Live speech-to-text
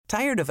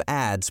Tired of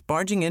ads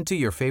barging into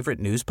your favorite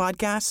news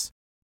podcasts?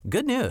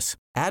 Good news.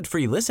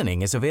 Ad-free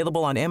listening is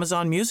available on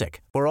Amazon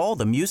Music for all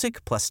the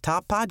music plus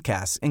top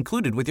podcasts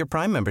included with your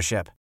Prime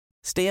membership.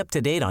 Stay up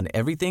to date on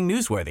everything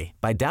newsworthy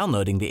by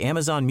downloading the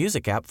Amazon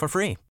Music app for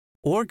free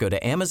or go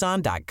to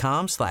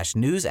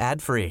amazon.com/news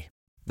ad free.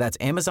 That's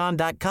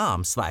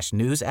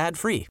amazon.com/news ad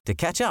free to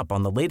catch up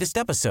on the latest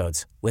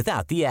episodes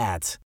without the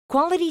ads.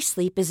 Quality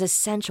sleep is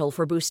essential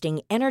for boosting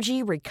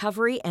energy,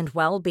 recovery, and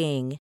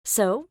well-being.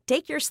 So,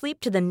 take your sleep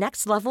to the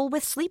next level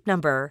with Sleep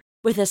Number.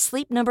 With a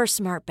Sleep Number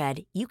smart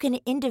bed, you can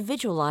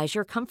individualize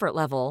your comfort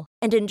level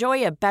and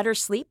enjoy a better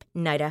sleep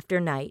night after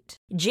night.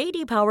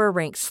 J.D. Power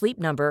ranks Sleep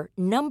Number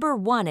number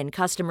 1 in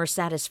customer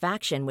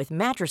satisfaction with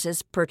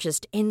mattresses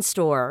purchased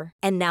in-store.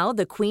 And now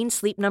the Queen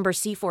Sleep Number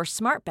C4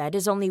 smart bed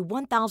is only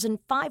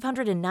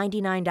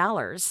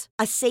 $1,599,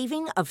 a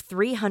saving of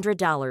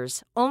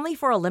 $300, only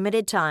for a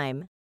limited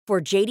time. For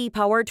J.D.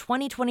 Power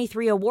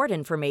 2023 award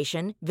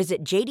information,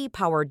 visit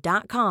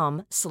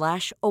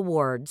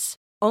jdpower.com/awards.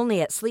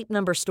 Only at Sleep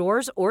Number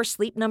stores or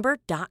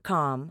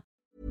sleepnumber.com.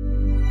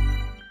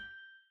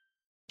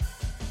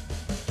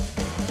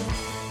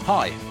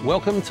 Hi,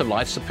 welcome to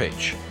Life's a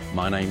Pitch.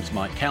 My name's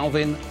Mike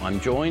Calvin. I'm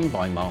joined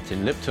by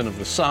Martin Lipton of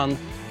The Sun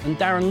and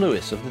Darren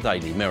Lewis of the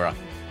Daily Mirror.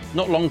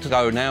 Not long to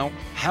go now.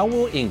 How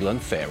will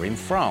England fare in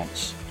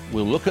France?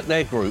 We'll look at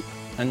their group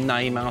and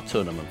name our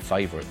tournament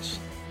favourites.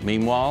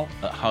 Meanwhile,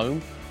 at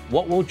home,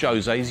 what will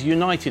Jose's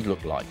United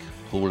look like?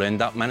 Who will end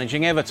up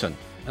managing Everton?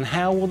 And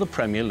how will the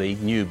Premier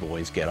League new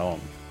boys get on?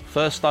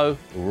 First though,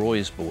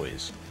 Roy's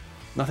boys.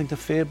 Nothing to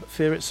fear but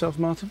fear itself,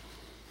 Martin?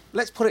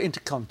 Let's put it into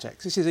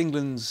context. This is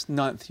England's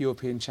 9th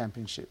European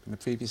Championship. In the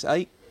previous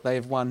 8, they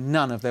have won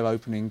none of their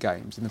opening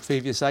games. In the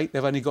previous 8,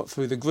 they've only got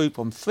through the group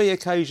on 3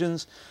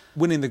 occasions,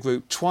 winning the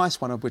group twice,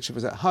 one of which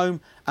was at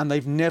home, and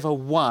they've never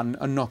won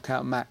a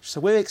knockout match. So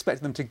we're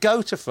expecting them to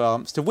go to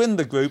France to win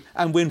the group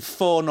and win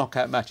 4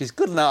 knockout matches.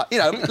 Good enough.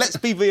 Let's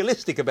be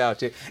realistic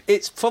about it.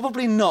 It's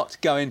probably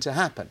not going to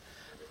happen.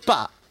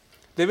 But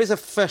there is a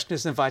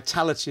freshness and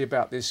vitality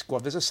about this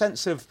squad. There's a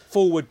sense of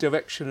forward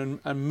direction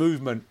and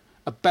movement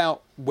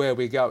about where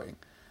we're going.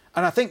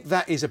 And I think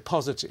that is a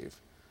positive.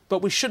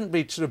 But we shouldn't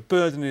be sort of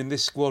burdening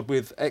this squad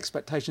with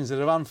expectations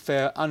that are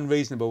unfair,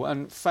 unreasonable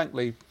and,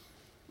 frankly,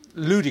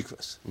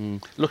 ludicrous.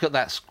 Look at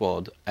that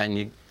squad and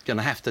you're going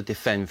to have to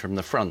defend from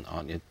the front,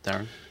 aren't you,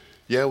 Darren?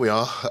 Yeah, we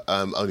are.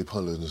 Only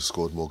Poland has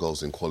scored more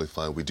goals in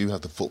qualifying. We do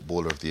have the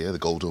Footballer of the Year, the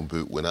Golden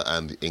Boot winner,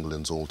 and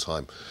England's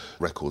all-time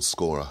record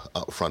scorer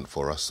up front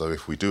for us. So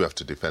if we do have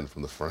to defend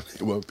from the front,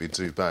 it won't be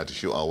too bad to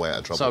shoot our way out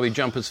of trouble. So we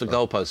jumpers for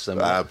goalposts then?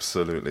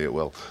 Absolutely, it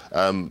will.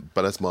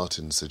 But as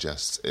Martin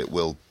suggests, it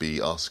will be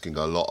asking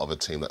a lot of a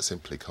team that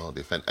simply can't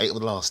defend. 8 of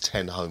the last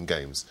 10 home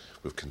games,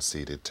 we've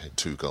conceded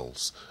 2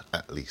 goals,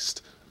 at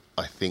least.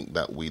 I think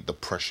that the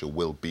pressure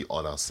will be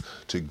on us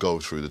to go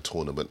through the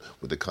tournament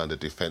with the kind of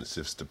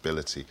defensive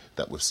stability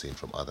that we've seen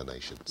from other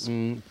nations.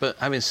 But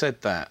having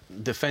said that,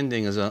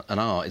 defending as an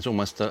art is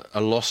almost a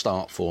lost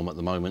art form at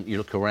the moment. You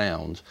look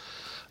around.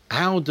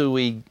 How do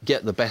we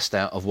get the best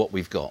out of what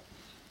we've got?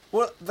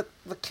 Well, the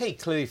key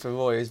clearly for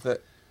Roy is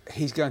that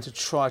he's going to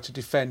try to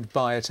defend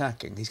by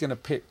attacking. He's going to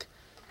pick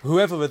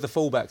whoever of the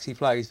fullbacks he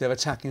plays, they're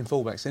attacking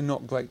fullbacks. They're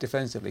not great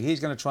defensively. He's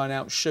going to try and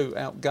outshoot,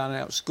 outgun,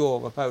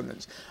 outscore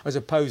opponents, as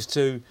opposed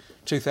to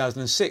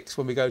 2006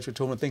 when we go to a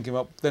tournament thinking,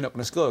 well, they're not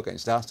going to score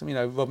against us.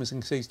 Robinson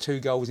concedes 2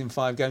 goals in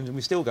 5 games and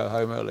we still go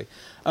home early.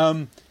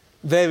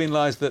 Therein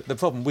lies the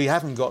problem. We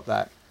haven't got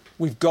that.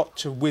 We've got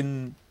to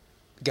win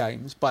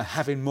games by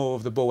having more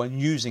of the ball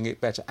and using it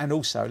better. And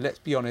also, let's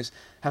be honest,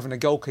 having a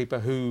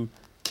goalkeeper who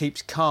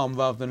keeps calm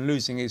rather than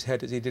losing his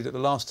head as he did at the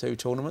last 2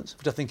 tournaments,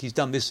 which I think he's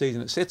done this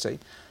season at City,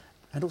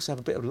 and also have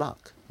a bit of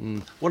luck.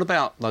 What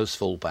about those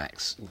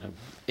full-backs?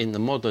 In the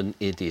modern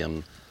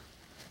idiom,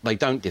 they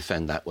don't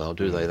defend that well,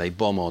 do they? They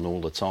bomb on all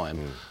the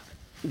time.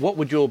 What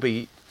would your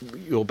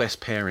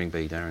best pairing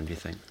be, Darren, do you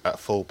think? At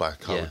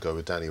full-back, I would go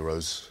with Danny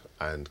Rose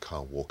and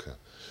Kyle Walker.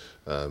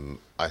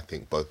 I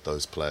think both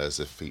those players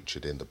have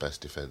featured in the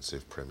best defence in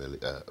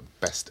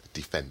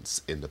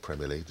the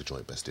Premier League, the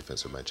joint best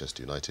defence of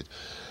Manchester United.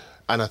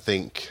 And I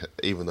think,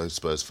 even though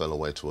Spurs fell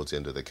away towards the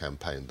end of the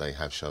campaign, they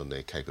have shown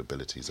their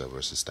capabilities over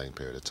a sustained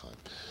period of time.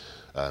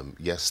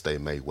 Yes, they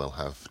may well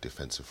have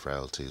defensive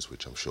frailties,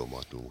 which I'm sure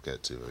Martin will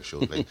get to very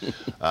shortly.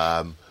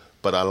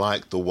 But I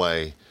like the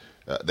way,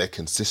 their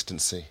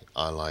consistency,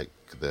 I like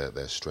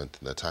their strength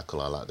in their tackle,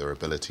 I like their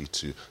ability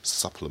to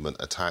supplement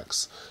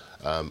attacks.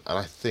 And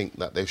I think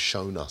that they've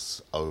shown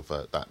us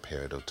over that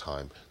period of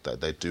time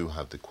that they do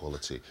have the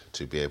quality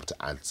to be able to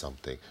add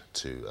something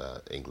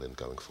to England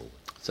going forward.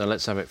 So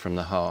let's have it from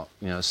the heart.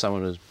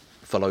 Someone who's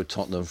followed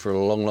Tottenham for a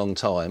long, long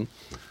time.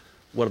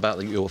 What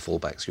about your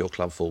fullbacks, your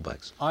club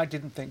fullbacks? I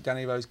didn't think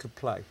Danny Rose could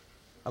play.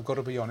 I've got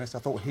to be honest. I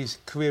thought his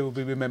career will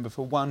be remembered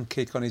for 1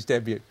 kick on his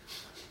debut.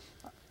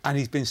 And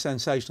he's been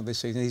sensational this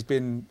season. He's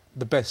been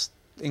the best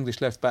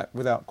English left-back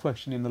without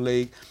question in the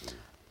league.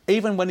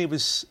 Even when he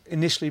was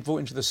initially brought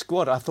into the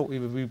squad, I thought he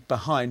would be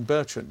behind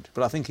Bertrand,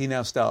 but I think he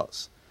now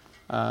starts.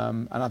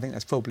 And I think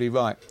that's probably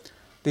right.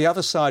 The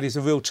other side is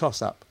a real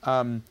toss-up.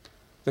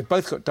 They've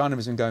both got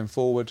dynamism going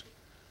forward.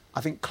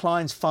 I think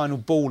Klein's final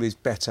ball is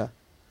better,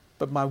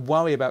 but my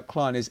worry about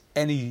Klein is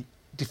any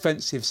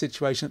defensive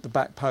situation at the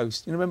back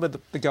post. You remember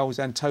the goals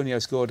Antonio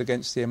scored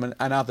against him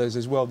and others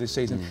as well this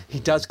season. He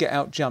does get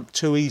out-jumped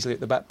too easily at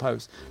the back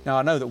post. Now,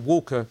 I know that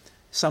Walker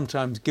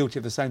sometimes guilty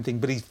of the same thing,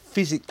 but he's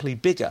physically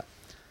bigger.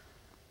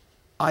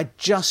 I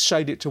just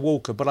shade it to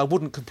Walker, but I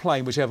wouldn't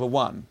complain whichever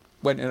one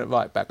went in at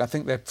right back. I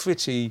think they're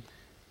pretty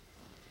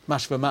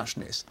much for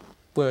muchness.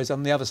 Whereas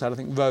on the other side, I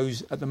think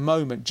Rose, at the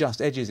moment,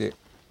 just edges it.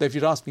 Though if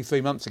you'd asked me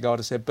 3 months ago, I'd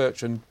have said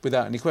Bertrand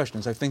without any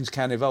question. So things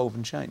can evolve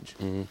and change.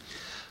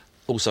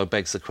 Also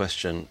begs the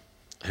question,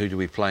 who do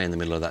we play in the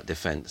middle of that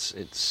defence?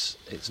 It's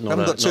not.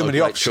 Haven't got too many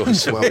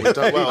options.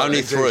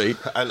 Only three.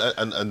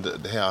 And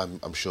here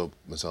I'm sure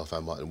myself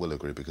and Martin will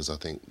agree, because I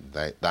think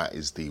that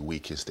is the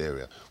weakest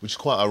area, which is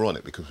quite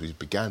ironic because we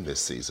began this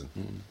season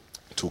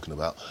talking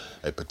about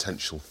a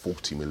potential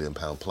 £40 million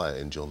player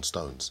in John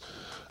Stones.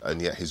 And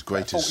yet his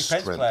greatest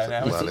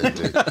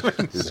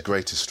strength, his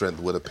greatest strength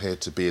would appear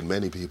to be, in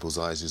many people's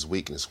eyes, his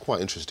weakness.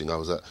 Quite interesting. I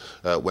was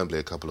at Wembley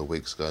a couple of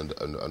weeks ago,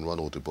 and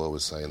Ronald de Boer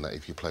was saying that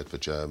if you played for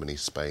Germany,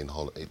 Spain,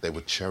 Holland, they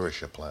would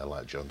cherish a player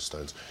like John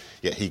Stones.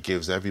 Yet he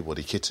gives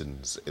everybody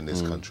kittens in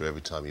this country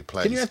every time he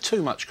plays. Can you have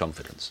too much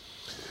confidence?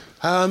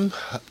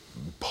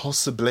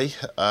 Possibly.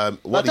 I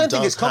don't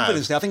think it's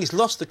confidence now. I think he's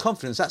lost the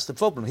confidence. That's the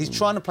problem. He's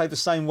trying to play the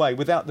same way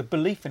without the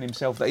belief in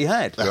himself that he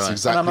had. That's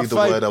exactly the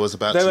word I was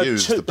about to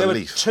use, the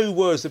belief. There are two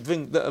words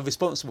that are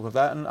responsible for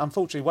that, and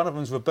unfortunately one of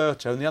them is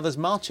Roberto and the other's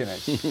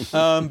Martinez.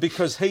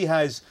 Because he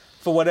has,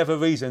 for whatever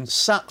reason,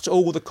 sucked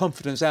all the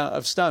confidence out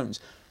of Stones.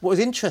 What was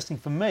interesting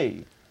for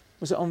me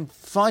was that on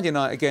Friday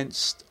night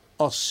against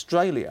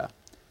Australia,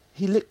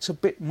 he looked a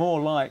bit more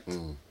like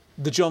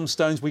the John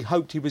Stones we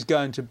hoped he was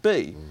going to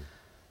be.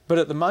 But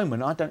at the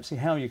moment, I don't see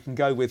how you can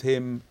go with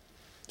him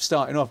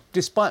starting off.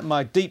 Despite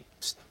my deep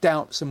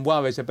doubts and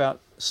worries about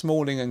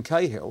Smalling and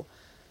Cahill,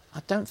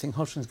 I don't think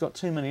Hodgson's got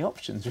too many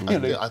options,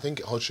 really. I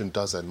think Hodgson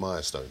does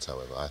admire Stones,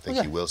 however. I think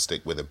he will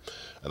stick with him,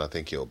 and I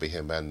think it'll be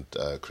him and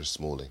Chris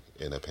Smalling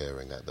in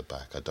appearing at the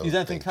back. You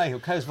don't think Cahill?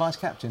 Cahill's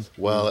vice-captain.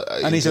 Well,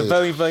 and he's a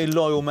very, very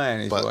loyal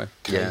man, but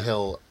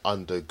Cahill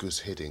under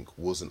Gus Hiddink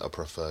wasn't a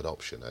preferred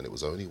option, and it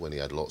was only when he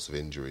had lots of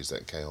injuries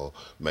that Cahill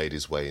made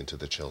his way into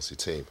the Chelsea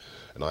team.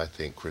 And I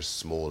think Chris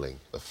Smalling,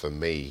 for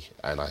me,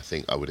 and I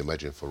think I would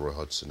imagine for Roy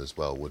Hodgson as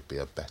well, would be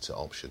a better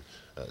option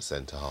at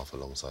centre-half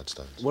alongside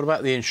Stones. What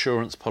about the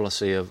insurance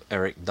policy of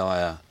Eric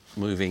Dyer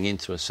moving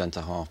into a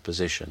centre-half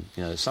position?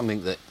 You know,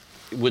 something that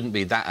wouldn't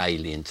be that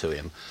alien to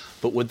him,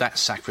 but would that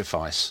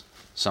sacrifice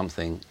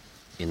something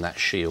in that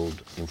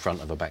shield in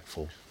front of a back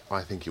four?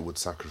 I think it would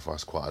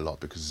sacrifice quite a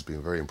lot, because he's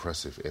been very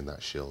impressive in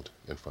that shield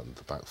in front of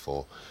the back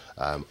four.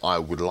 I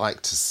would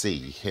like to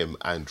see him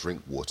and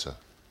Drinkwater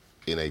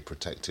in a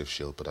protective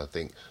shield, but I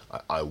think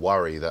I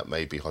worry that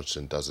maybe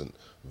Hodgson doesn't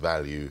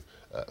value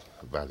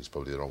is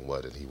probably the wrong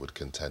word, and he would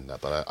contend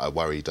that, but I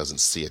worry he doesn't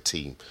see a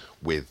team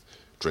with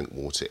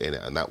Drinkwater in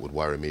it, and that would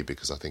worry me,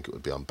 because I think it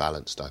would be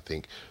unbalanced. I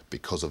think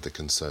because of the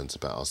concerns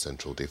about our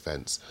central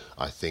defence,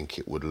 I think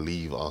it would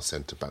leave our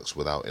centre-backs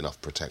without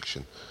enough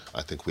protection.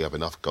 I think we have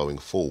enough going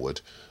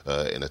forward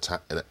in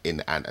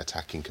an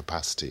attacking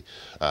capacity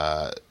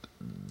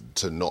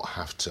to not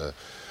have to...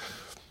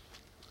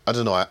 I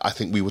don't know, I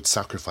think we would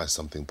sacrifice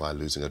something by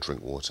losing a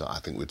Drinkwater. I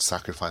think we'd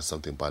sacrifice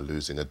something by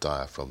losing a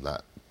Dyer from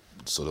that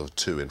sort of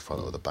two in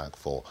front of the back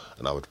four,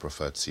 and I would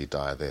prefer to see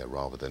Dyer there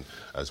rather than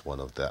as one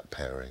of that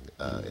pairing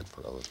in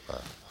front of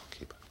our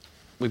keeper.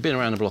 We've been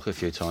around the block a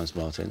few times,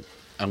 Martin,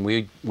 and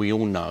we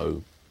all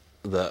know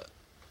that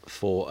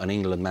for an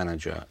England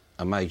manager,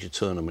 a major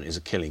tournament is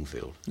a killing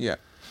field. Yeah.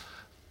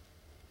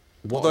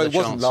 Although it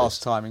wasn't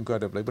last time,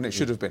 incredibly, but it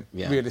should have been,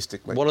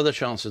 realistically. What are the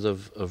chances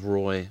of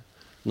Roy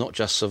not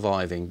just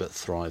surviving, but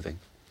thriving?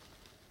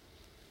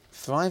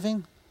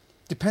 Thriving?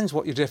 Depends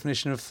what your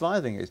definition of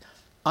thriving is.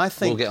 I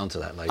think we'll get onto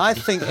that later. I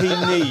think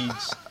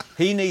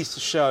he needs to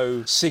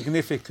show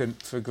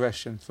significant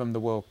progression from the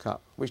World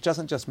Cup, which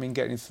doesn't just mean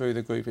getting through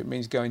the group, it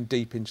means going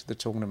deep into the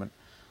tournament.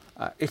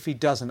 If he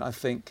doesn't, I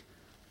think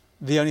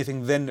the only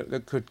thing then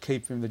that could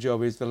keep him the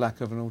job is the lack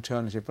of an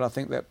alternative. But I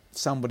think that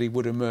somebody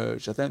would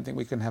emerge. I don't think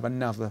we can have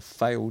another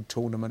failed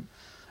tournament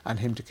and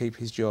him to keep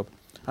his job.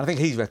 And I think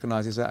he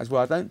recognises that as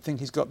well. I don't think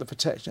he's got the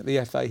protection at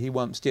the FA he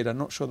once did. I'm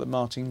not sure that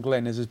Martin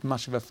Glenn is as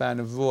much of a fan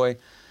of Roy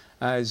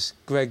as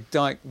Greg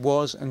Dyke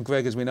was, and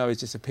Greg, as we know, is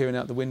disappearing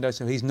out the window,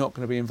 so he's not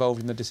going to be involved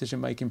in the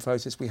decision-making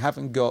process. We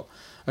haven't got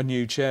a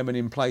new chairman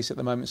in place at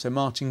the moment, so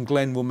Martin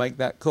Glenn will make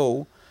that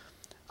call.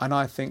 And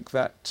I think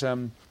that,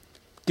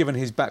 given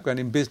his background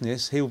in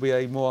business, he'll be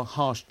a more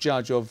harsh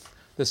judge of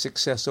the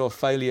success or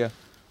failure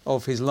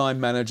of his line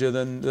manager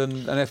than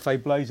an FA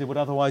Blazer would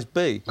otherwise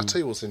be. I'll tell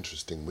you what's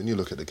interesting. When you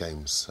look at the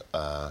games,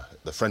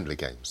 the friendly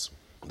games,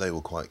 they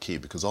were quite key,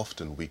 because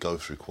often we go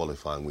through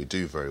qualifying, we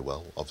do very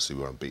well. Obviously,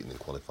 we're unbeaten in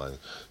qualifying,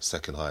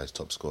 second highest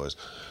top scorers.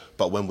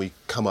 But when we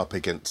come up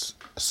against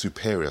a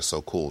superior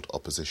so-called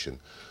opposition,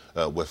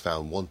 we're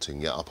found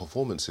wanting. Yet our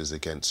performances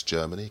against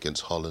Germany,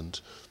 against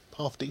Holland,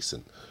 half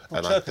decent. Well,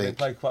 and Turkey I think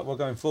played quite well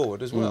going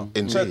forward as well.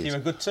 Indeed. Turkey are a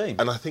good team.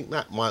 And I think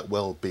that might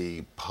well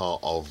be part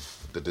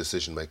of the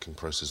decision-making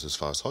process as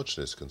far as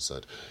Hodgson is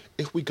concerned.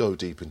 If we go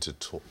deep into,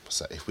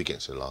 if we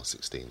get to the last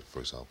 16, for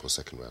example,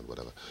 second round,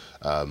 whatever,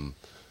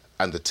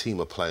 and the team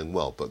are playing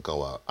well but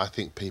go out, I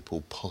think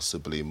people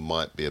possibly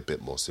might be a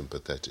bit more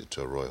sympathetic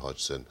to a Roy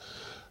Hodgson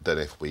than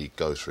if we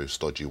go through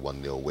stodgy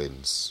 1-0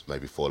 wins,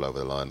 maybe fall over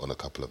the line on a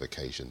couple of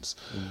occasions.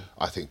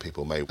 I think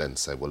people may then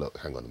say, well, look,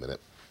 hang on a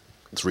minute.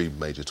 3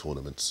 major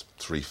tournaments,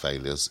 3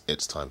 failures,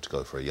 it's time to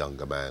go for a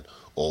younger man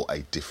or a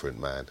different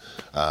man.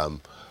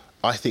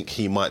 I think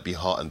he might be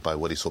heartened by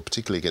what he saw,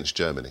 particularly against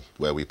Germany,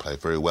 where we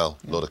played very well,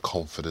 a lot of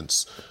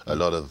confidence, a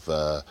lot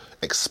of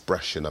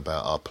expression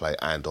about our play,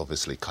 and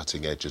obviously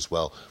cutting edge as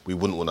well. We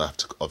wouldn't want to have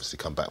to obviously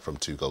come back from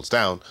 2 goals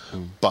down,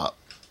 but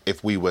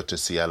if we were to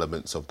see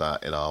elements of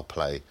that in our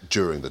play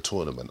during the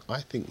tournament, I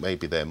think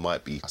maybe there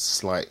might be a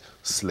slight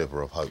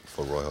sliver of hope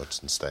for Roy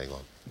Hodgson staying on.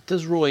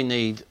 Does Roy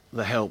need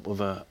the help of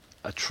a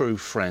true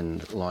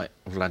friend like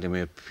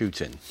Vladimir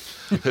Putin,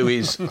 who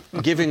is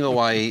giving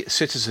away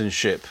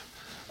citizenship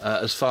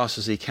as fast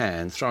as he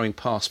can, throwing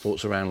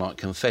passports around like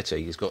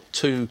confetti? He's got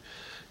 2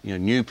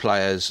 new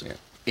players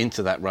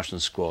into that Russian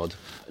squad,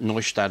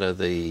 Neustadter,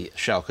 the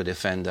Schalke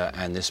defender,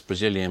 and this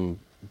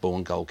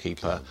Brazilian-born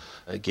goalkeeper,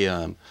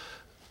 Guillaume.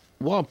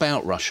 What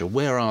about Russia?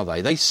 Where are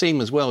they? They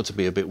seem as well to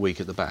be a bit weak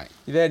at the back.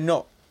 They're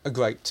not a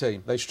great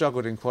team. They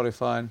struggled in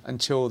qualifying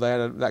until they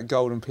had that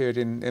golden period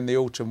in the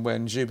autumn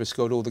when Zuba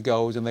scored all the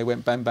goals and they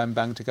went bang, bang,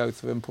 bang to go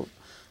through and put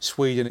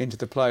Sweden into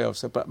the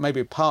playoffs. But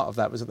maybe part of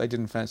that was that they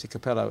didn't fancy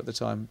Capello at the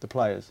time, the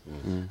players.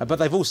 But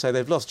they've lost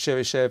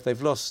Cheryshev,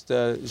 they've lost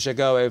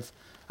Zhagoev,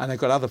 and they've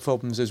got other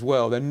problems as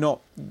well. They're not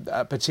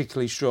a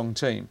particularly strong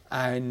team.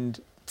 And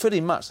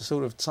pretty much the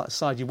sort of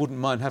side you wouldn't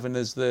mind having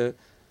as the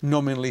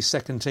nominally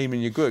second team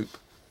in your group.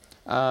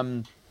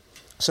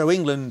 So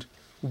England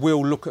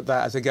will look at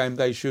that as a game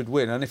they should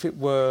win. And if it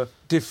were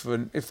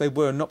different, if they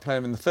were not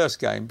playing in the first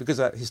game, because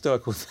of that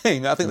historical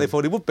thing, I think they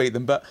probably would beat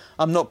them. But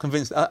I'm not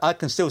convinced. I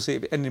can still see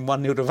it ending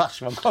 1-0 to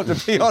Russia, I've got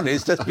to be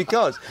honest, just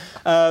because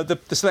the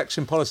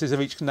selection policies of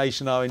each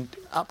nation are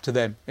up to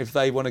them. If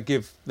they want to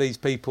give these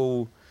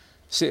people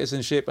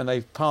citizenship and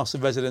they've passed the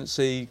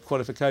residency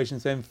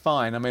qualifications, then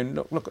fine. I mean,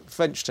 look at the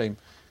French team.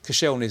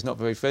 Koscielny is not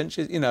very French.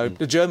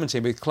 The German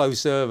team with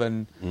Klose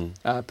and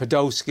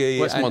Podolski.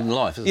 Well, it's modern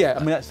life, isn't it? Yeah,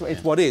 I mean,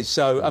 it's what it is.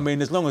 So, I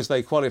mean, as long as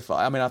they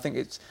qualify, I mean, I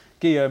think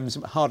Guillaume's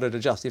harder to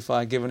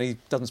justify given he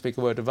doesn't speak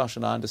a word of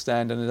Russian, I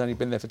understand, and has only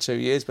been there for 2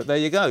 years. But there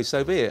you go,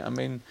 so be it. I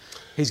mean,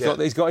 he's got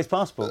his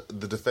passport.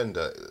 The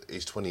defender,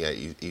 he's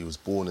 28. He was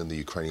born in the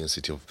Ukrainian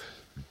city of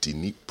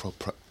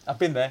Dnipro. I've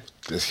been there.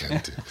 We'll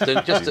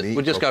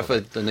just go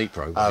for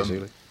Dnipro,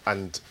 basically.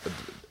 And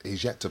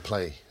he's yet to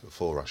play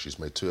for Russia. He's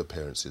made 2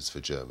 appearances for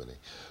Germany.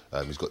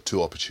 He's got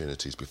 2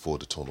 opportunities before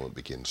the tournament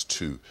begins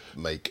to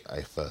make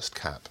a first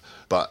cap.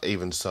 But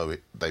even so,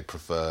 they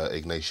prefer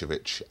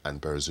Ignashevich and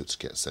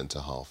Berezutski at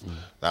centre-half.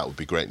 That would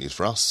be great news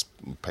for us,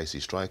 pacey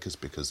strikers,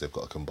 because they've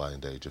got a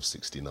combined age of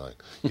 69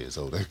 years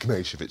old.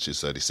 Ignashevich is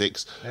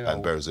 36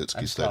 and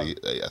Berezutski is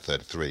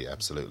 33,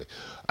 absolutely.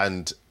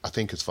 And I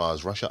think as far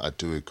as Russia, I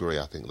do agree.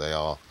 I think they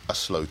are a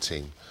slow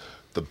team.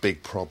 The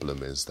big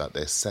problem is that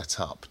they're set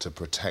up to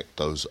protect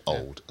those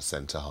old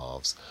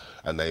centre-halves,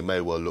 and they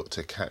may well look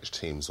to catch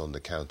teams on the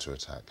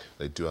counter-attack.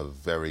 They do have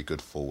very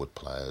good forward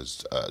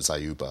players.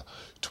 Zayuba,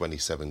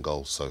 27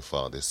 goals so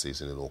far this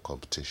season in all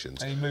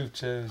competitions. And he moved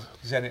to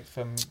Zenit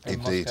from Moscow,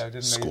 didn't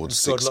he? Scored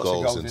 6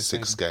 goals in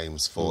 6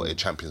 games for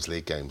Champions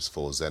League games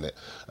for Zenit.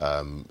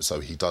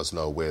 So he does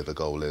know where the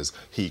goal is.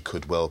 He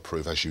could well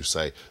prove, as you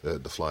say, the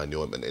fly in the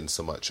ointment, in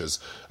so much as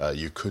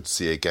you could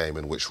see a game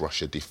in which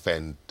Russia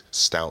defend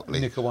stoutly.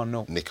 Nick a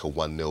 1-0. Nick a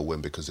 1-0 win,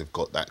 because they've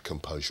got that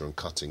composure and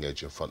cutting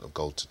edge in front of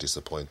goal to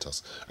disappoint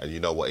us. And you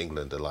know what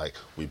England are like.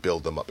 We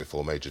build them up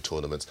before major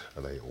tournaments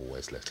and they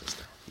always let us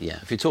down. Yeah,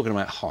 if you're talking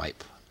about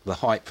hype, the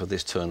hype for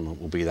this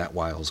tournament will be that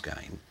Wales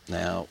game.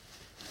 Now,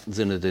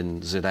 Zinedine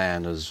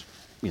Zidane has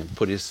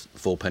put his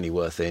 4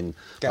 worth in.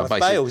 Gareth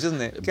Bale's,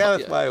 isn't it?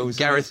 Gareth Bale's.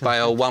 Gareth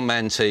Bale,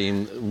 one-man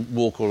team,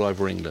 walk all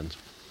over England.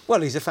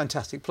 Well, he's a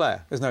fantastic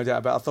player, there's no doubt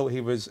about it. I thought he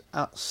was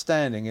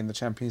outstanding in the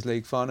Champions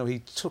League final. He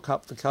took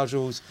up the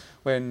cudgels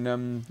when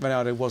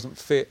Ronaldo wasn't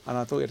fit, and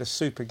I thought he had a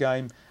super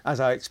game, as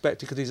I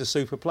expected, because he's a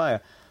super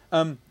player.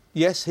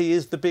 Yes, he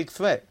is the big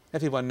threat.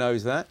 Everyone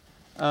knows that.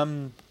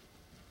 Then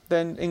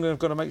England have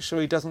got to make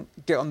sure he doesn't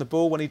get on the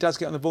ball. When he does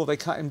get on the ball, they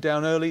cut him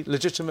down early,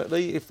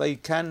 legitimately, if they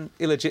can,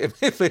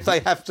 illegitimately, if they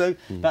have to.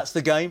 That's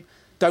the game.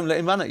 Don't let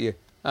him run at you.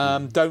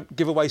 Don't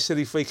give away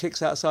silly free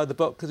kicks outside the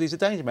box, because he's a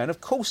danger man.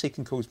 Of course he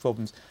can cause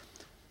problems.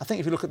 I think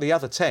if you look at the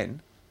other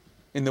 10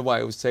 in the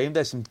Wales team,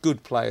 there's some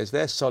good players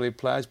there, solid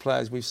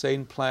players we've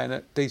seen playing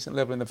at decent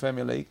level in the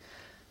Premier League.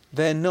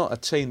 They're not a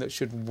team that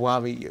should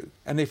worry you.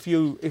 And if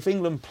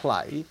England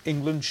play,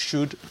 England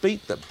should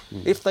beat them.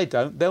 If they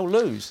don't, they'll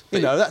lose.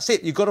 That's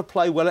it. You've got to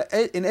play well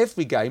in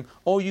every game,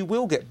 or you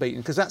will get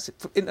beaten, because that's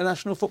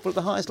international football at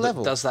the highest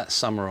level. Does that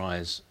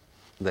summarise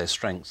their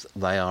strengths?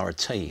 They are a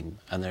team,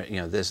 and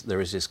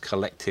there is this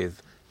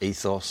collective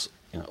ethos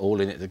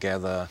all in it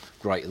together,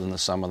 greater than the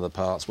sum of the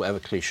parts, whatever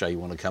cliche you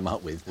want to come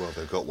up with. Well,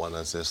 they've got one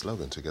as their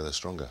slogan, Together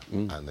Stronger,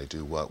 and they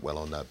do work well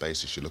on that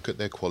basis. You look at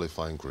their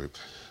qualifying group,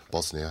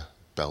 Bosnia,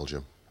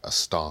 Belgium, a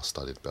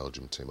star-studded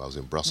Belgium team. I was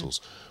in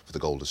Brussels for the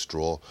Golden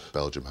Straw.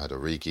 Belgium had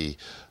Origi,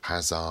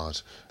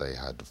 Hazard, they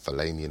had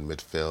Fellaini in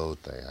midfield,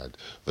 they had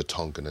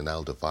Vertonghen and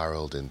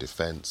Alderweireld in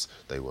defence.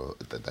 They were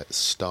that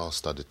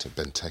star-studded team.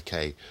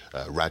 Benteke,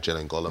 Rajel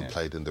and Golan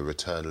played in the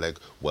return leg.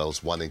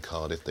 Wales won in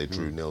Cardiff. They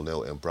drew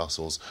 0-0 in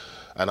Brussels.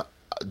 And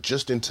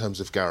just in terms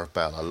of Gareth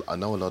Bale, I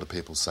know a lot of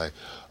people say,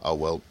 oh,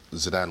 well,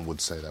 Zidane would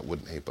say that,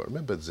 wouldn't he? But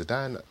remember,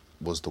 Zidane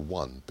was the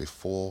one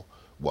before...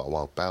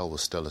 while Bale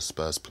was still a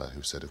Spurs player,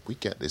 who said, if we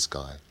get this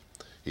guy,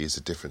 he is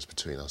the difference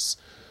between us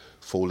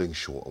falling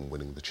short and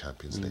winning the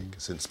Champions League.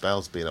 Since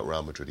Bale's been at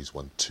Real Madrid, he's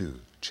won 2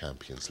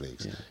 Champions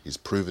Leagues. He's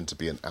proven to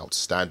be an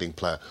outstanding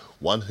player,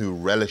 one who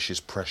relishes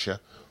pressure,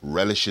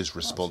 relishes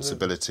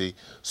responsibility,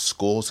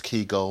 scores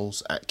key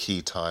goals at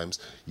key times.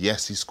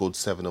 Yes, he scored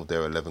 7 of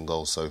their 11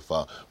 goals so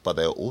far, but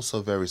they're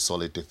also very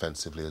solid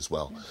defensively as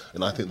well.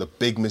 And I think the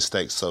big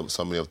mistake so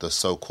many of the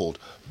so-called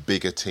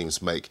bigger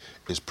teams make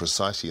is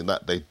precisely in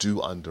that they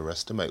do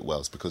underestimate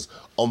Wales, because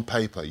on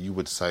paper you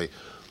would say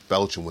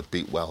Belgium would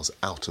beat Wales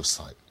out of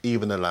sight,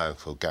 even allowing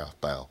for Gareth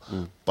Bale.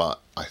 But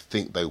I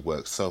think they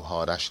work so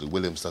hard. Ashley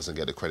Williams doesn't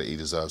get the credit he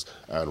deserves,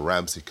 and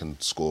Ramsey can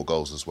score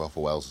goals as well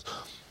for Wales.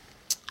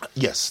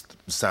 Yes,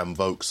 Sam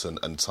Vokes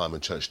and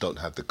Simon Church don't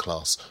have the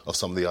class of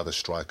some of the other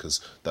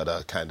strikers that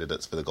are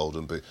candidates for the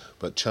Golden Boot,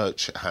 but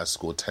Church has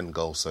scored 10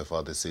 goals so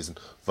far this season.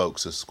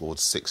 Vokes has scored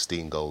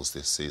 16 goals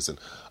this season.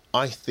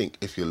 I think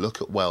if you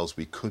look at Wales,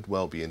 we could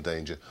well be in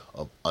danger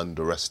of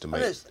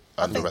underestimating them.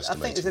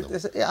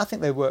 I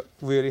think they work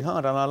really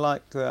hard, and I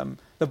like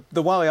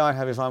the worry I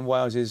have if I'm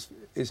Wales is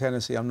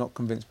Hennessy. I'm not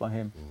convinced by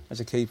him as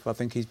a keeper. I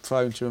think he's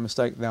prone to a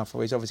mistake now.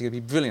 He's obviously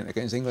going to be brilliant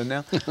against England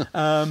now.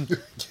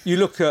 You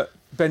look at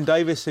Ben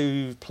Davies,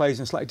 who plays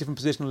in a slightly different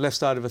position on the left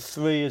side of a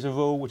 3 as a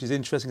rule, which is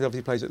interesting because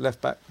obviously he plays at left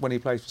back when he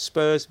plays for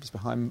Spurs. He's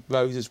behind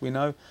Rose, as we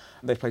know.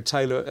 They play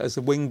Taylor as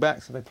the wing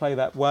back, so they play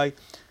that way.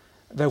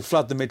 They'll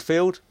flood the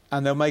midfield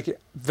and they'll make it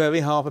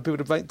very hard for people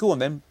to break. Go on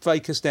then,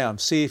 break us down,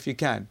 see if you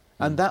can.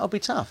 And that'll be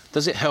tough.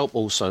 Does it help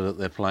also that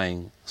they're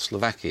playing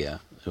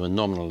Slovakia, who are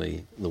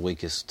nominally the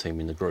weakest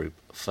team in the group,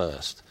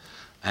 first?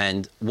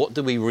 And what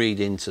do we read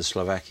into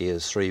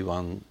Slovakia's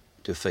 3-1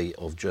 defeat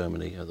of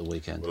Germany at the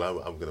weekend? Well,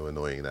 I'm going to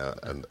annoy you now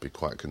and be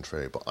quite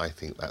contrary, but I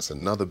think that's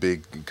another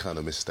big kind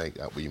of mistake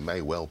that we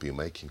may well be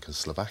making, because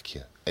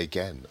Slovakia,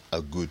 again,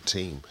 a good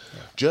team.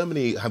 Yeah.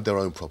 Germany have their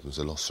own problems.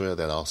 They lost 3 of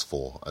their last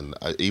 4, and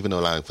even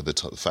allowing for the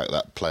fact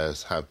that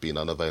players have been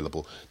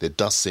unavailable, there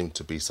does seem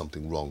to be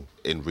something wrong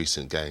in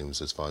recent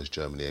games as far as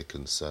Germany are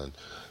concerned.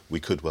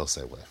 We could well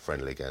say, well,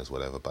 friendly games,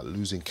 whatever, but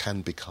losing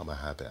can become a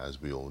habit, as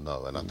we all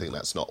know, and I think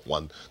that's not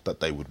one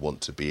that they would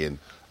want to be in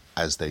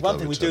as they go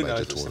into a major tournament. One thing we do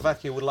know is that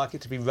Slovakia would like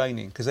it to be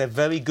raining, because they're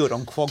very good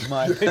on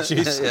quagmire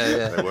pitches.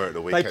 They were at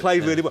the weekend. They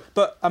played really well.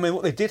 But, I mean,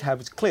 what they did have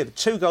was clear,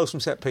 2 goals from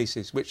set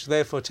pieces, which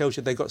therefore tells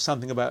you they've got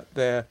something about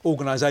their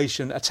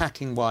organisation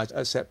attacking-wise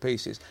at set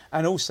pieces.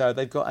 And also,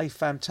 they've got a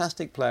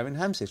fantastic player in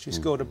Hamsich, who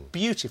scored a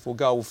beautiful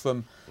goal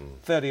from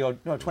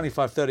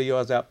 25, 30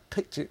 yards out,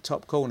 picked it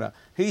top corner.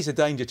 He's a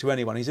danger to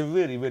anyone. He's a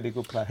really, really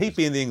good player. He'd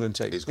be in the England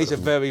team. He's a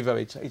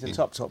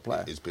top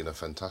player. He's been a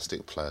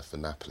fantastic player for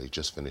Napoli.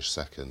 Just finished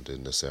second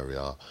in the Serie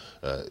A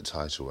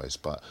title race.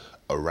 But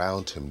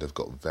around him, they've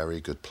got very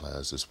good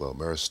players as well.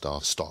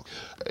 Miroslav Stoch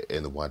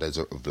in the wide. There's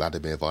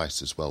Vladimir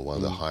Weiss as well, one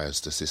of the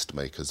highest assist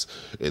makers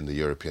in the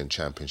European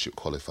Championship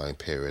qualifying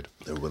period.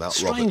 Without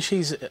Strange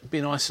he's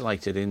been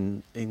isolated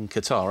in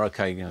Qatar.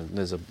 OK,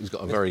 he's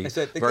got a very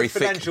thick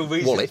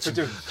wallet. For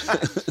doing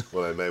that.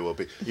 Well, it may well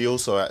be.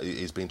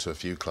 He's been to a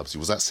few clubs. He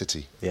was at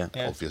City,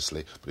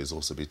 obviously, but he's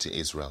also been to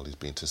Israel. He's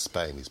been to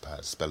Spain. He's had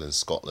a spell in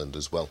Scotland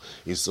as well.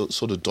 He's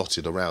sort of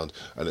dotted around,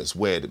 and it's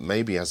weird.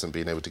 Maybe he hasn't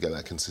been able to get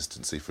that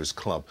consistency for his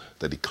club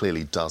that he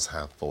clearly does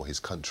have for his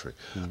country.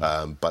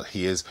 But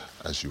he is,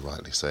 as you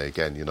rightly say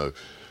again,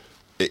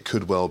 it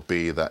could well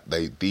be that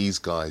these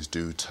guys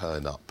do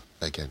turn up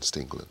against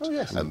England,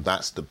 and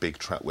that's the big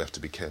trap we have to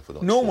be careful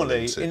not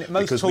normally to fall into. In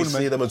most because tournaments we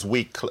see them as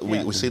weak.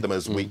 We see them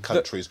as weak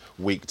countries,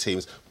 weak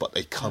teams, but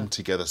they come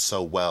together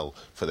so well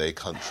for their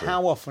country.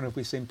 How often have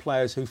we seen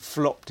players who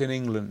flopped in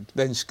England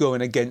then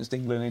scoring against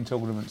England in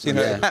tournaments? It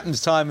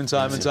happens time and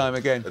time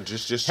again.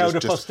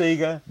 Helder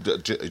Postiga,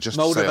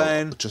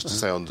 Moldovan. Just to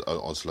say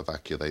on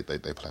Slovakia, they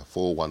play a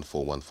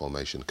 4-1-4-1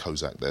 formation.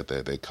 Kozak,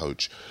 their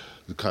coach,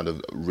 kind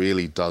of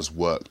really does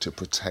work to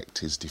protect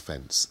his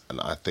defence, and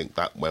I think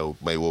that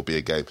may well be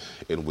a game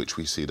in which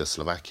we see the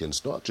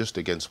Slovakians, not just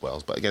against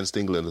Wales but against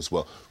England as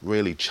well,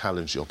 really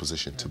challenge the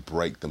opposition to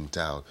break them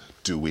down.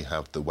 Do we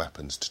have the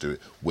weapons to do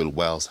it? Will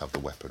Wales have the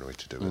weaponry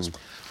to do it as well?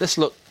 Let's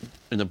look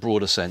in a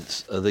broader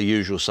sense at the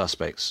usual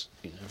suspects.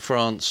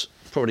 France,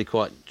 probably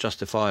quite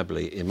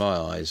justifiably in my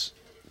eyes,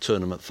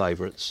 tournament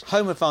favourites.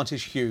 Home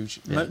advantage huge.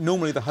 Yeah.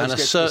 Normally the host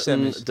gets the semis.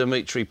 And a certain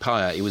Dimitri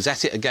Payet, he was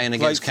at it again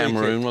against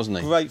Cameroon, wasn't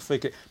he? Great free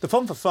kick. The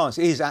problem for France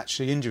is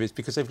actually injuries,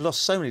 because they've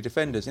lost so many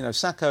defenders.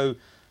 Sakho,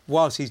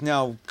 whilst he's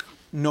now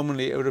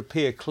nominally it would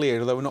appear clear,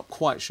 although we're not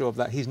quite sure of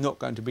that, he's not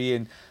going to be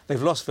in.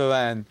 They've lost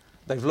Varane,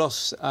 they've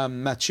lost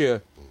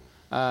Mathieu,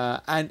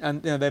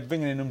 and they're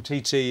bringing in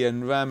Umtiti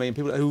and Rami and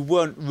people who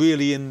weren't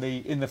really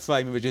in the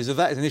frame of it. So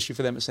that is an issue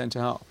for them at centre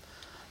half.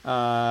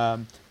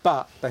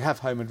 But they have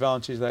home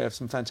advantage. They have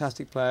some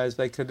fantastic players.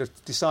 They could have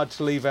decided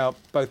to leave out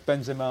both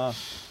Benzema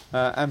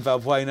and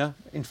Valbuena.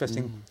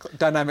 Interesting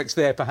dynamics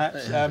there,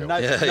 perhaps. No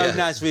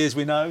Nasri, as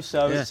we know.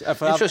 So it's,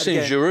 interesting.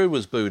 Giroud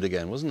was booed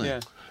again, wasn't he? Yeah.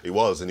 He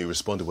was, and he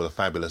responded with a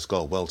fabulous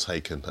goal. Well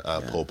taken.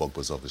 Paul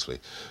Pogba's obviously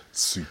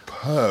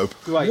superb.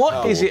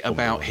 What is it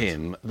about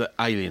him that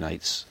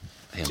alienates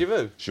him?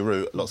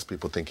 Giroud. Lots of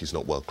people think he's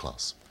not world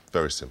class.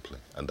 Very simply,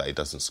 and that he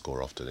doesn't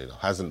score often.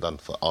 Hasn't done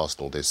for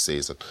Arsenal this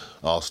season.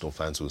 Arsenal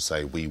fans will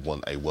say we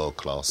want a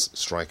world-class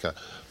striker.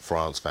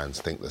 France fans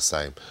think the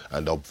same,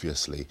 and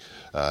obviously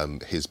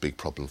his big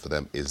problem for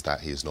them is that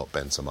he is not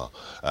Benzema.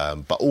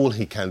 But all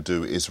he can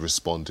do is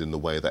respond in the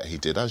way that he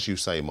did. As you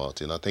say,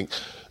 Martin, I think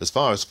as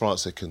far as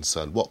France are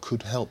concerned, what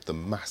could help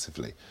them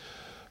massively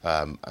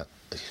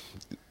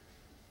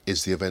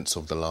is the events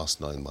of the last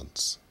 9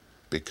 months,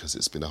 because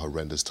it's been a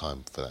horrendous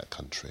time for that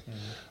country.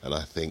 And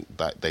I think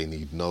that they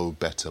need no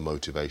better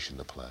motivation,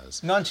 the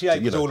players.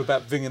 98 was all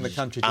about bringing the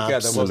country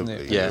together, wasn't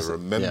it? Yeah.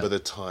 Remember the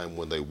time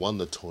when they won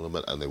the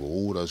tournament and there were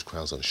all those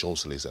crowds on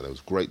Champs-Elysees, and there was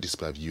great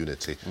display of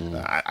unity.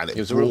 And it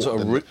was a real sort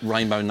of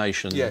Rainbow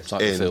Nation type of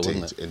feel,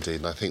 wasn't it? Indeed,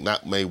 and I think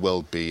that may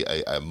well be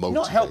a motivating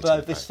Not helped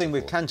by this thing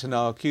with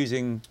Cantona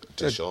accusing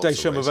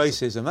Deschamps of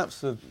racism.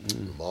 That's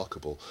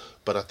remarkable.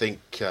 But I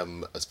think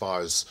as far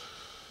as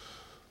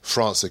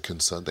France are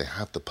concerned, they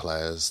have the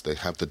players, they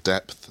have the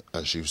depth,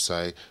 as you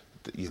say.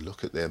 You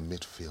look at their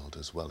midfield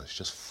as well; it's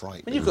just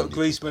frightening. When you've got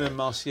Griezmann and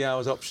Martial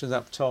as options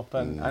up top, they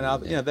are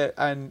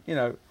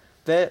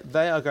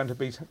going to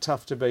be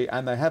tough to beat,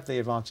 and they have the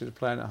advantage of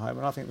playing at home,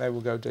 and I think they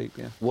will go deep.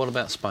 Yeah. What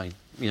about Spain?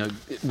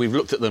 We've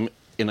looked at them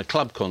in a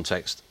club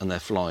context, and they're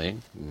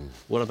flying.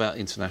 What about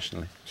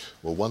internationally?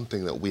 Well, one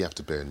thing that we have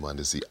to bear in mind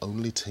is the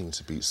only team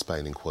to beat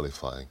Spain in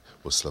qualifying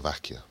was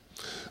Slovakia.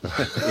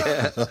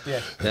 There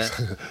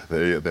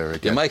again.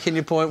 You're making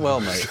your point well,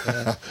 mate.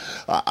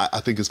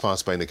 I think as far as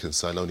Spain are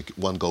concerned, only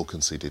 1 goal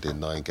conceded in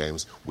 9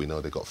 games. We know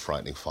they've got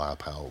frightening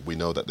firepower. We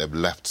know that they've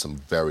left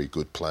some very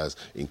good players,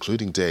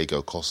 including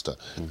Diego Costa,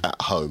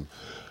 at home.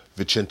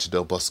 Vicente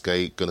Del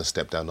Bosque going to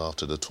step down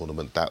after the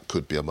tournament. That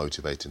could be a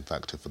motivating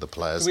factor for the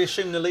players. Do we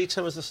assume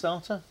Nolito as the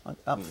starter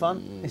up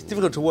front? It's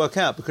difficult to work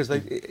out because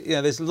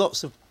there's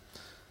lots of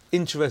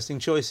interesting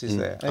choices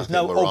there. I think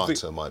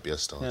Morata might be a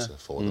starter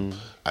for them.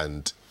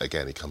 And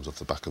again, he comes off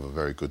the back of a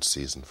very good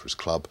season for his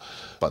club.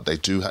 But they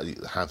do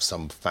have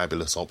some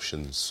fabulous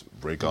options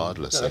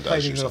regardless. Do you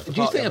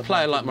think a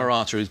player like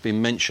Morata, who's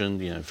been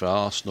mentioned for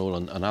Arsenal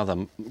and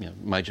other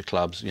major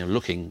clubs,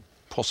 looking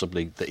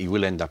possibly that he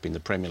will end up in the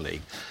Premier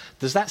League,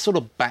 does that sort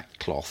of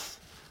backcloth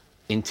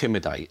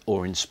intimidate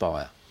or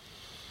inspire?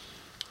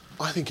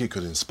 I think it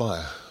could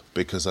inspire.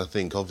 Because I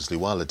think, obviously,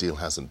 while the deal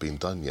hasn't been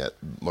done yet,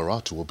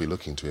 Morata will be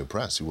looking to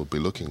impress. He will be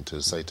looking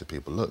to say to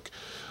people, look,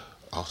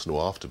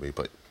 Arsenal after me,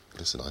 but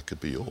listen, I could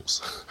be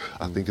yours.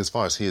 I think as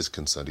far as he is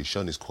concerned, he's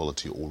shown his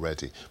quality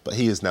already. But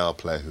he is now a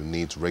player who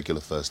needs regular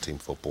first-team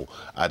football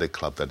at a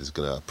club that is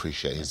going to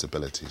appreciate his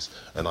abilities.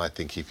 And I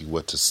think if he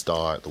were to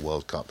star at the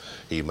World Cup,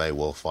 he may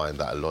well find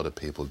that a lot of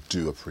people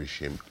do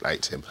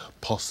appreciate him,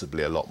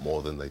 possibly a lot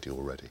more than they do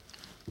already.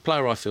 The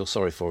player I feel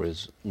sorry for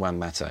is Juan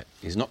Mata.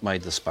 He's not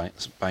made the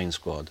Spain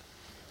squad.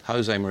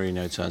 Jose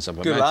Mourinho turns up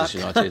at Manchester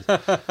United.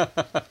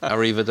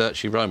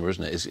 Arrivederci Roma,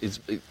 isn't it?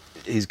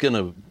 He's going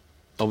to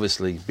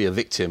obviously be a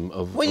victim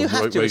of you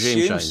have to regime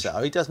assume change. So.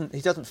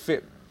 He doesn't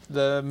fit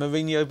the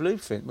Mourinho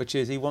blueprint, which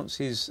is he wants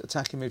his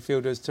attacking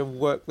midfielders to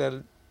work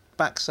their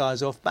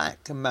backsides off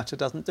back, and Mata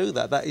doesn't do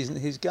that. That isn't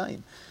his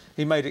game.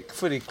 He made it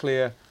pretty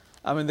clear.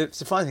 I mean, the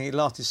surprising thing, it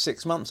lasted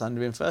 6 months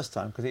under him first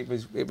time,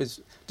 because it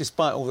was,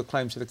 despite all the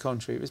claims to the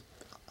contrary, it was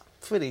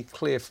pretty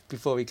clear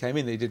before he came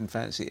in that he didn't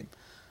fancy him.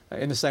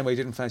 In the same way he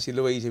didn't fancy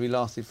Luiz, who he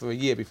lasted for a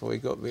year before he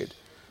got rid.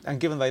 And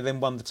given they then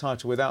won the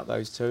title without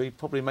those two, he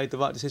probably made the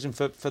right decision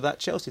for that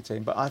Chelsea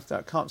team. But I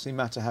can't see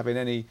Mata having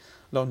any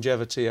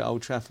longevity at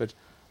Old Trafford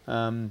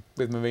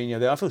with Mourinho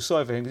there. I feel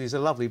sorry for him because he's a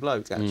lovely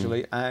bloke,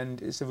 actually,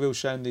 and it's a real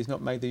shame that he's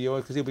not made the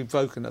Euro, because he'll be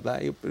broken at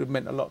that. It would have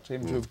meant a lot to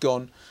him to have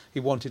gone. He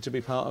wanted to be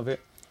part of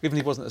it. Even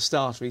if he wasn't a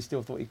starter, he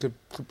still thought he could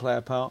play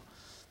a part.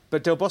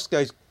 But Del Bosque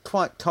is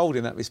quite cold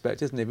in that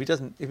respect, isn't he? If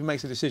he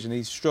makes a decision,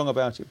 he's strong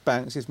about it.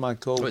 Bang, this is my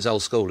call. Well, it's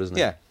old school, isn't it?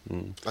 Yeah.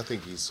 I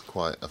think he's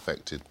quite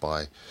affected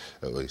by...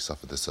 he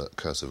suffered the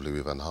curse of Louis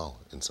van Gaal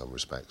in some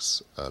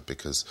respects,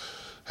 because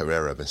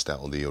Herrera missed out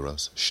on the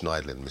Euros,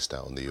 Schneidlin missed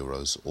out on the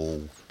Euros,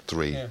 all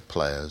 3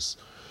 players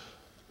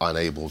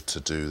unable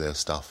to do their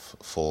stuff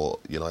for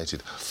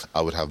United.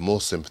 I would have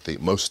most sympathy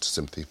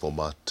for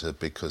Mata,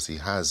 because he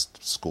has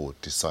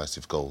scored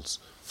decisive goals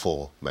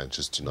for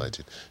Manchester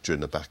United during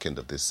the back end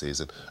of this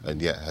season,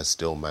 and yet has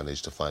still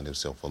managed to find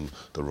himself on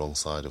the wrong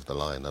side of the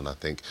line. And I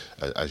think,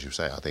 as you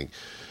say, I think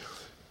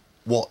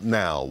what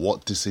now?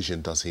 What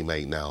decision does he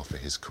make now for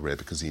his career?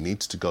 Because he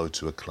needs to go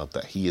to a club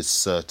that he is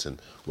certain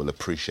will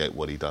appreciate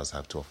what he does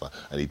have to offer,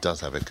 and he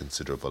does have a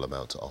considerable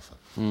amount to offer.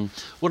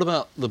 What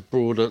about the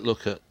broader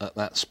look at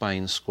that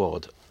Spain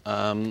squad?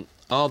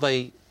 Are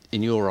they,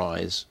 in your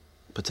eyes,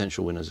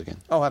 potential winners again?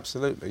 Oh,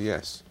 absolutely,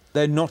 yes.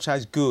 They're not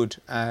as good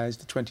as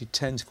the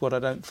 2010 squad, I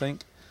don't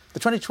think. The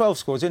 2012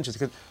 squad is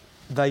interesting because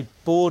they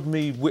bored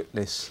me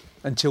witless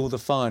until the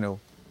final,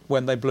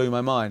 when they blew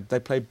my mind. They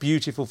played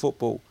beautiful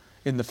football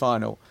in the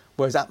final,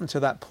 whereas up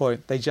until that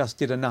point they just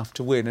did enough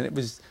to win, and it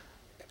was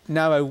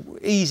narrow,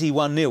 easy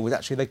 1-0. Was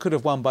actually, they could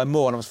have won by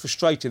more, and I was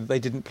frustrated that they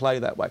didn't play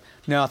that way.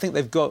 Now I think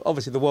they've got,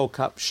 obviously the World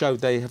Cup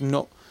showed they have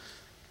not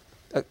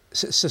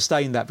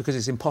sustained that because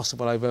it's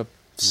impossible over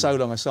so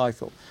long a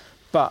cycle,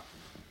 but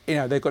you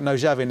know, they've got no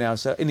Xavi now,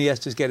 so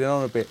Iniesta's getting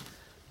on a bit,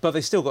 but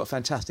they've still got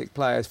fantastic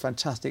players,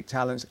 fantastic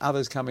talents,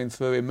 others coming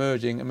through,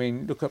 emerging. I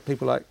mean, look at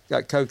people like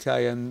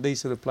Koke and these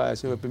sort of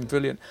players who have been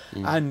brilliant,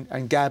 and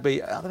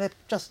Gabi.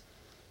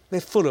 They're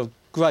full of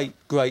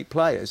great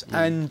players.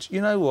 And you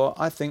know what?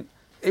 I think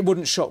it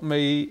wouldn't shock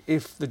me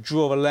if the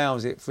draw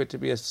allows it for it to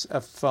be a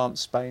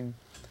France-Spain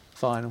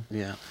final.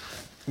 Yeah.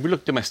 We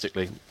look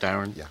domestically,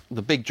 Darren. Yeah.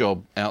 The big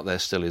job out there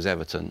still is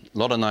Everton. A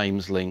lot of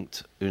names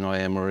linked: Unai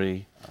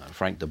Emery,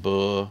 Frank de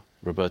Boer,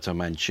 Roberto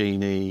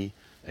Mancini,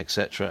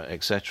 etc.,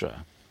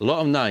 etc. A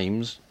lot of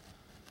names,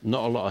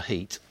 not a lot of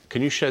heat.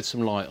 Can you shed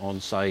some light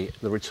on, say,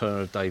 the return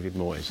of David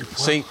Moyes?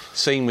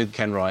 Seen with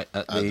Ken Wright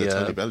at the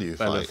Tony Bellew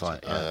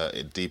fight,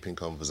 yeah. Deep in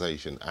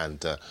conversation,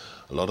 and a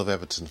lot of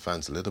Everton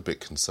fans a little bit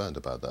concerned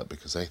about that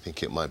because they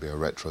think it might be a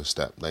retro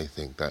step. They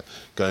think that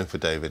going for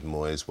David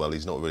Moyes, well,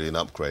 he's not really an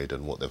upgrade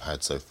on what they've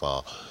had so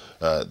far.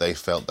 They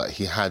felt that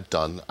he had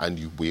done,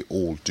 and we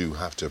all do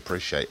have to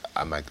appreciate,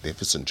 a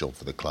magnificent job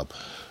for the club.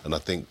 And I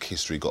think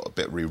history got a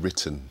bit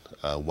rewritten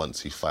once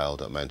he failed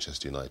at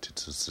Manchester United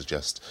to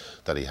suggest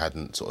that he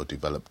hadn't sort of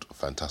developed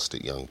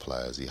fantastic young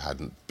players. He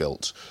hadn't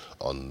built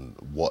on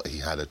what he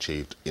had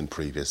achieved in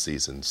previous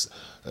seasons,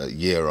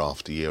 year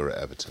after year at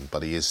Everton.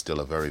 But he is still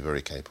a very,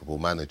 very capable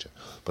manager.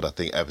 But I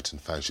think Everton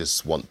fans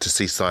just want to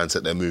see signs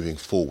that they're moving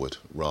forward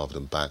rather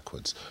than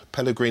backwards.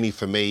 Pellegrini,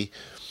 for me,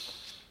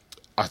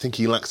 I think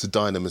he lacks the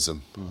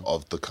dynamism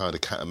of the kind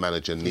of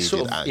manager needed. It's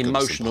sort of at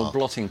emotional Goodison Park.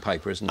 blotting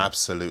paper, isn't it?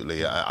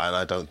 Absolutely, and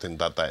I don't think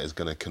that is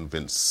going to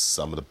convince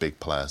some of the big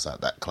players at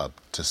that club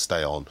to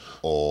stay on,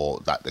 or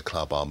that the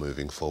club are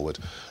moving forward.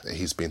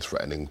 He's been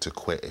threatening to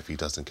quit if he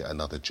doesn't get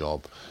another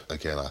job.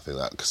 Again, I think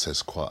that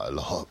says quite a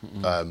lot.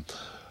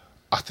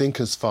 I think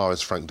as far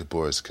as Frank de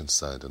Boer is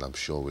concerned, and I'm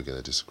sure we're going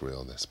to disagree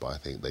on this, but I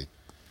think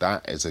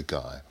that is a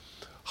guy,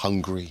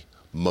 hungry,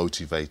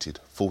 motivated,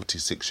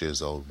 46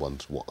 years old, won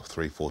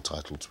 3-4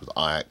 titles with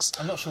Ajax.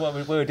 I'm not sure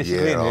why we're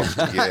disagreeing here.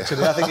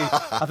 Actually,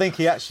 I think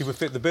he actually would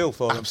fit the bill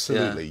for them.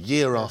 Absolutely,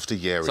 year after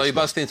year. So you're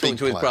both talking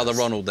to his brother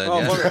Ronald then,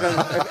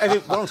 yeah?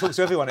 Ronald talks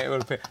to everyone. It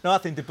would appear. No, I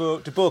think De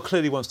Boer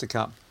clearly wants to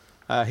come.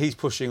 He's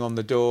pushing on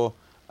the door.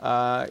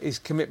 His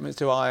commitment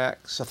to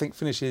Ajax, I think,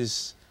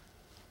 finishes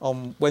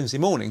on Wednesday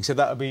morning, so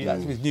that would be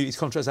his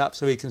contract's up,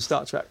 so he can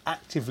start to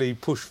actively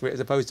push for it as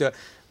opposed to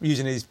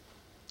using his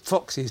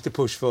foxes to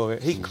push for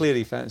it. He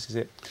clearly fancies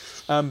it.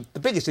 The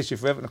biggest issue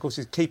for Everton, of course,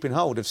 is keeping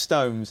hold of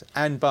Stones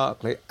and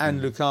Barkley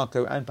and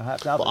Lukaku and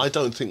perhaps others. But I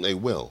don't think they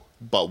will.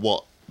 But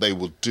what they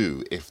will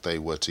do if they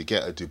were to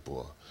get a De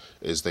Boer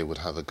is they would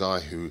have a guy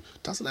who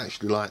doesn't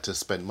actually like to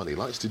spend money,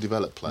 likes to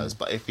develop players,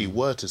 but if he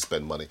were to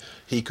spend money,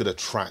 he could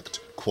attract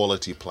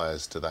quality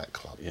players to that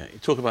club. Yeah, you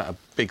talk about a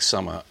big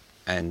summer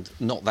and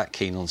not that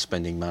keen on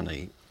spending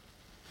money.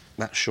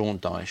 That's Sean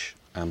Dyche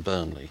and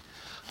Burnley.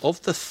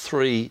 Of the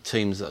three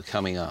teams that are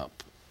coming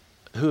up,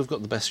 who have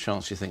got the best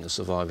chance, you think, of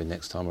surviving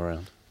next time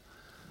around?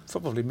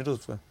 Probably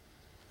Middlesbrough,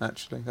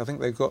 actually. I think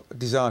they've got a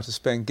desire to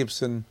spend.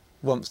 Gibson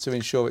wants to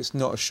ensure it's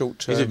not a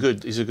short-term... He's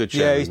a good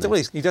chairman.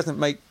 Yeah, he doesn't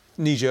make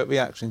knee-jerk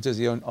reactions, does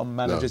he, on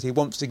managers? No. He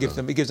wants to give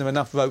them... He gives them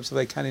enough rope so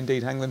they can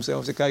indeed hang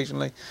themselves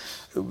occasionally.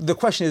 The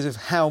question is of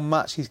how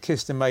much he's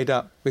kissed and made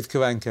up with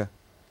Karanka.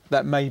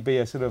 That may be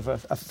a sort of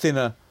a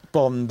thinner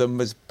bond than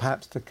was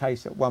perhaps the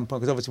case at one point,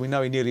 because obviously we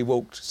know he nearly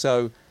walked,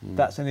 so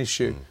that's an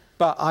issue.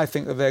 But I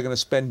think that they're going to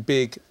spend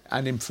big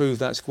and improve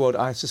that squad.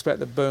 I suspect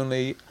that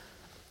Burnley,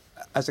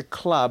 as a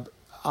club,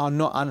 are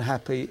not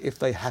unhappy if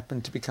they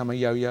happen to become a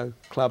yo-yo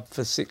club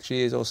for 6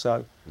 years or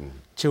so,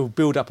 to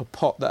build up a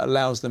pot that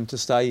allows them to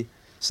stay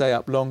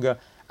up longer.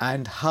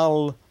 And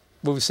Hull,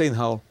 well, we've seen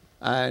Hull,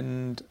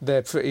 and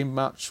they're pretty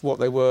much what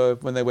they were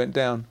when they went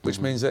down, which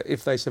means that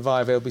if they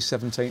survive, they'll be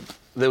 17th.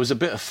 There was a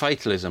bit of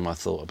fatalism, I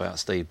thought, about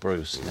Steve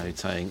Bruce,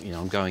 saying,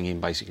 I'm going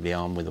in basically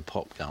armed with a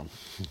pop gun.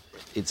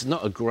 It's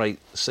not a great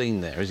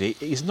scene there, is he?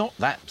 He's not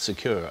that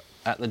secure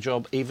at the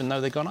job, even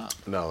though they've gone up.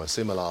 No,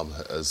 Asim Alam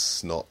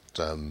has not...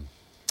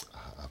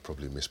 I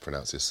probably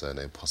mispronounced his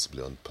surname,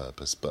 possibly on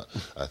purpose, but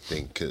I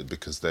think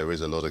because there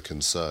is a lot of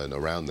concern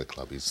around the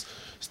club, he's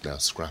now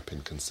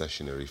scrapping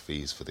concessionary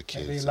fees for the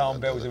kids. The alarm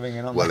bells are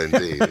ringing on. Well,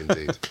 indeed.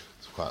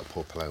 It's quite a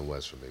poor play on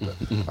words from me,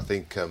 but I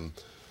think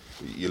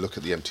You look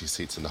at the empty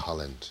seats in the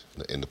Hull end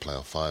in the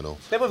playoff final.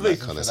 There were reasons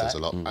kind for of that. says a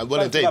lot. And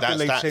Well, indeed,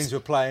 that's teams were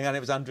playing, and it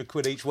was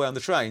 £100 each way on the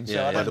train.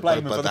 So I don't blame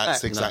him for that. But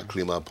that's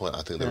exactly my point.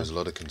 I think there was a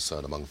lot of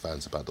concern among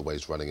fans about the way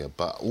he's running it.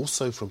 But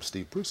also from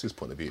Steve Bruce's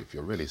point of view, if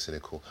you're really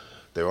cynical,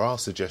 there are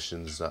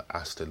suggestions that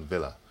Aston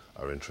Villa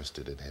are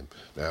interested in him.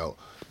 Now,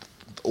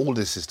 all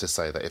this is to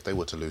say that if they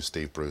were to lose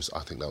Steve Bruce, I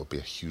think that would be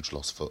a huge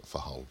loss for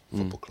Hull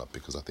Football Club,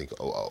 because I think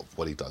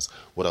what he does.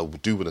 What I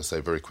do want to say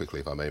very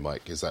quickly, if I may,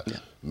 Mike, is that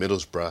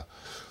Middlesbrough,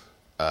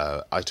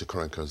 Aitor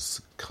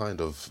Karanka's kind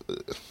of...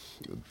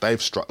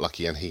 they've struck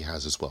lucky, and he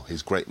has as well.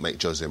 His great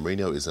mate Jose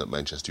Mourinho is at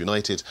Manchester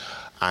United,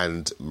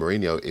 and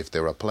Mourinho, if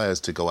there are players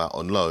to go out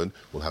on loan,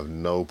 will have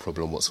no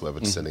problem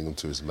whatsoever sending them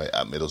to his mate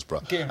at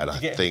Middlesbrough.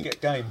 I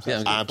think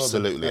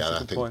absolutely, and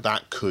I think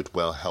that could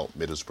well help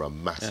Middlesbrough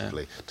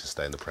massively to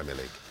stay in the Premier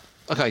League.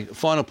 OK,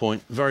 final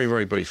point, very,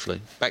 very briefly.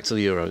 Back to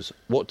the Euros.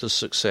 What does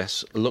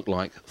success look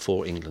like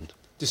for England?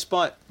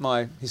 Despite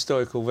my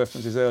historical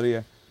references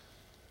earlier,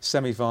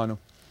 semi-final.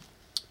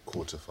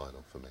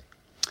 Quarter-final for me.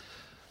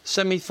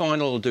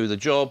 Semi-final will do the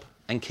job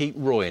and keep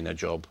Roy in a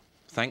job.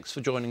 Thanks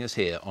for joining us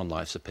here on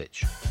Life's a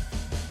Pitch.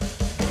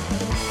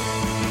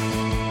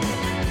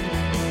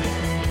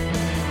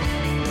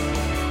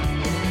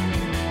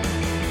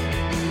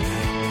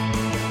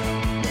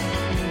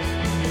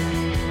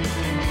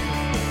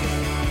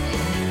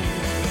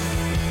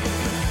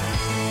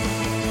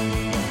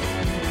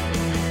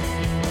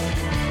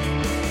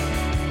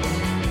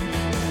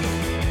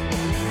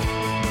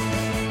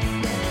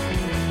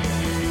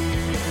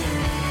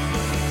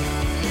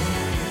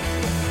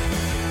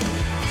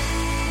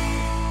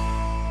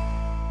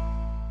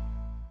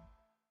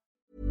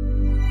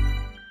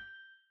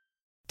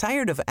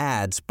 Tired of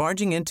ads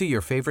barging into your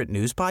favorite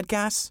news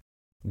podcasts?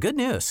 Good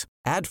news.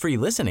 Ad-free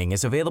listening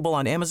is available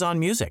on Amazon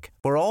Music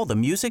for all the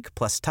music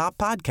plus top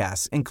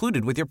podcasts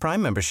included with your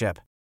Prime membership.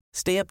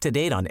 Stay up to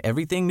date on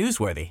everything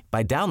newsworthy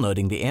by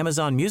downloading the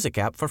Amazon Music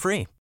app for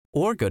free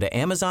or go to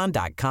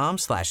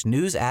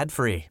amazon.com/news ad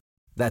free.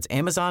 That's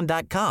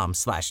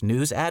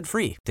amazon.com/news ad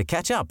free to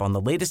catch up on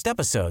the latest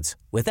episodes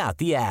without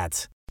the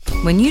ads.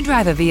 When you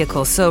drive a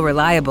vehicle so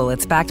reliable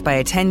it's backed by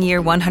a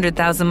 10-year,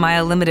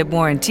 100,000-mile limited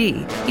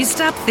warranty, you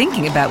stop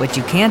thinking about what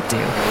you can't do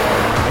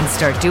and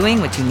start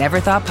doing what you never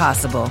thought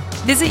possible.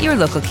 Visit your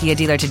local Kia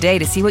dealer today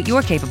to see what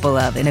you're capable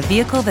of in a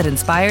vehicle that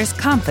inspires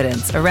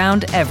confidence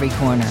around every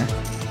corner.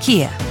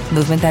 Kia,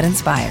 movement that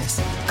inspires.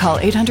 Call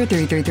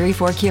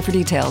 800-333-4KIA for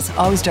details.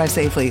 Always drive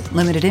safely.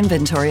 Limited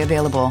inventory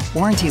available.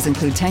 Warranties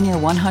include 10-year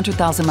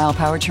 100,000-mile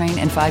powertrain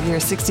and 5-year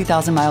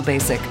 60,000-mile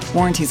basic.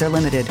 Warranties are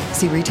limited.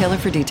 See retailer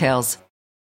for details.